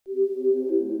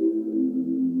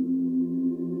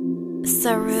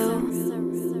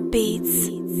Saru Beats.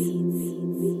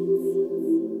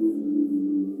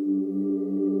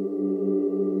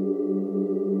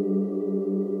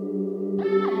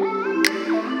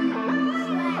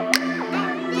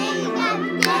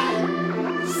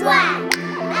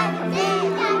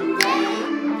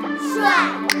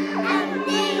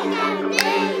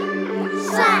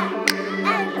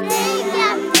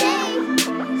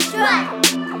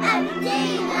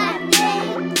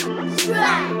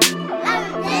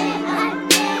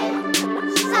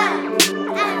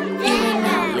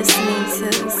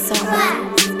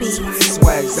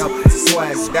 Swag,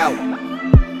 swagged out.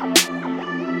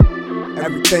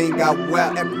 Everything got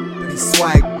well, everybody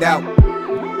swagged out.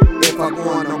 If I go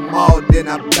on the mall, then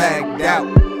I bagged out.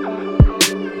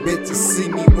 Bitches see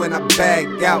me when I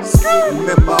bag out.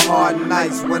 Remember hard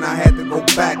nights when I had to go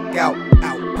back out.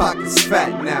 Pockets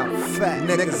fat now,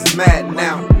 niggas mad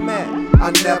now.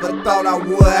 I never thought I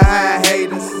would have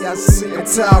haters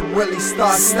until I really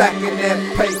start stacking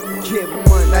that paper.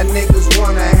 That niggas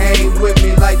wanna hang with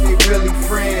me like they really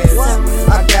friends.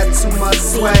 I got too much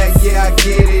swag, yeah, I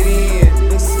get it in.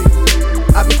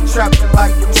 I be trapping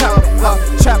like a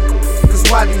motherfucker. Cause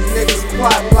why these niggas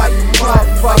plot like a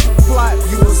motherfucker?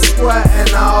 You a square and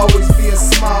I always be a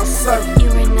small circle.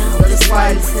 That's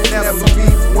why you never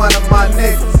be one of my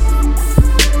niggas.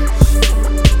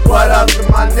 What up to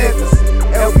my niggas?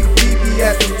 LBBB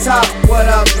at the top, what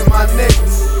up to my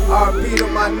niggas? RP to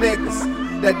my niggas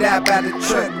that died by the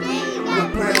trick.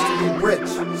 With plans to be rich.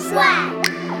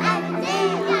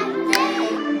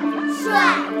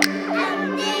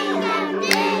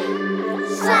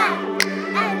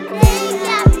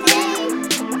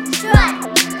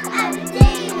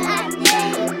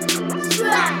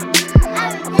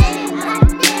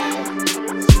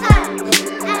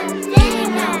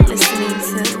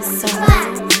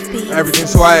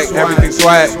 Swag, Everything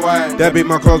swag. That be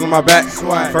my clothes on my back.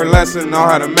 First lesson, know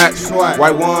how to match.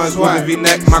 White ones with a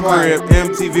V-neck. My crib,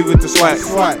 MTV with the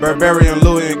swag. Burberry and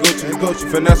Louis and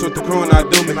Gucci. Finesse with the crew and I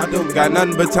do me. Got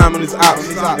nothing but time on these ops.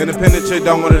 Independent chick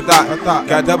don't want to dot.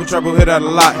 Got double trouble, hit out a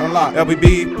lot.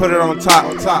 LBB, put it on top.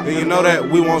 And you know that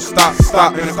we won't stop.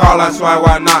 In the car like swag,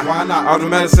 why not? All the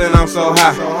medicine, I'm so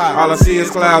high. All I see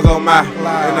is clouds on my.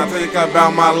 And I think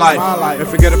about my life. And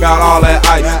forget about all that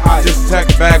ice. Just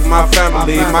text back my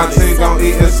family, my team gon'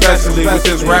 eat especially. With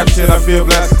this rap shit, I feel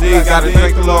blessed. Gotta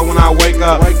thank the Lord when I wake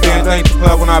up. Can't thank the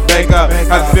club when I bake up.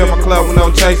 Have to fill my club with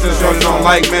no chasers. Shorty don't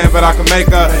like man, but I can make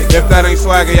up. If that ain't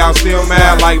swagger, y'all still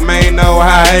mad like man, no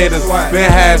high haters.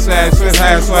 Been hashtag, since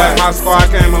swag. My squad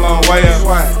came a long way up.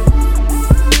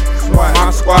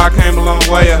 My squad came a long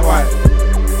way up.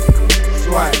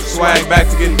 Swag back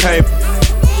to getting paper.